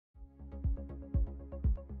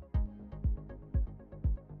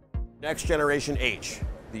Next generation H,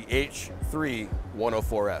 the H3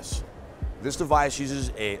 104S. This device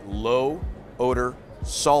uses a low odor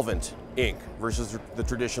solvent ink versus the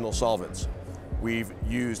traditional solvents. We've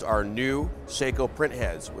used our new Seiko print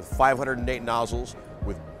heads with 508 nozzles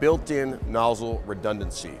with built-in nozzle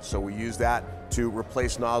redundancy. So we use that to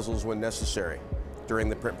replace nozzles when necessary during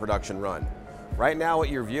the print production run. Right now what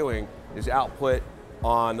you're viewing is output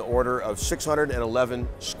on the order of 611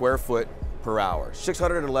 square foot per hour.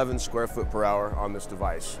 611 square foot per hour on this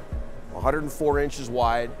device. 104 inches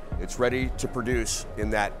wide, it's ready to produce in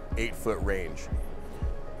that 8-foot range.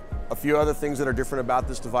 A few other things that are different about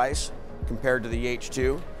this device compared to the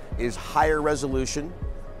H2 is higher resolution.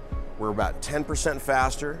 We're about 10%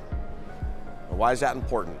 faster. Now, why is that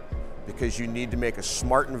important? Because you need to make a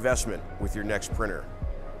smart investment with your next printer.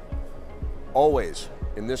 Always,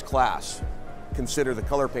 in this class, consider the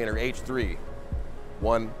ColorPainter H3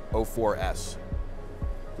 104S.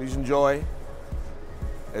 Please enjoy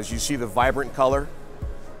as you see the vibrant color,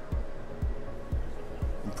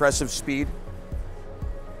 impressive speed,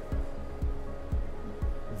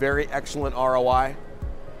 very excellent ROI,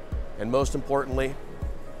 and most importantly,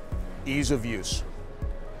 ease of use.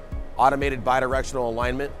 Automated bidirectional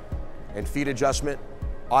alignment and feed adjustment,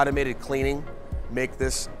 automated cleaning make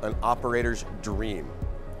this an operator's dream.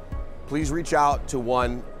 Please reach out to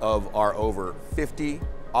one of our over 50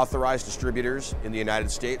 authorized distributors in the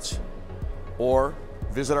United States or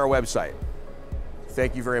visit our website.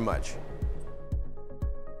 Thank you very much.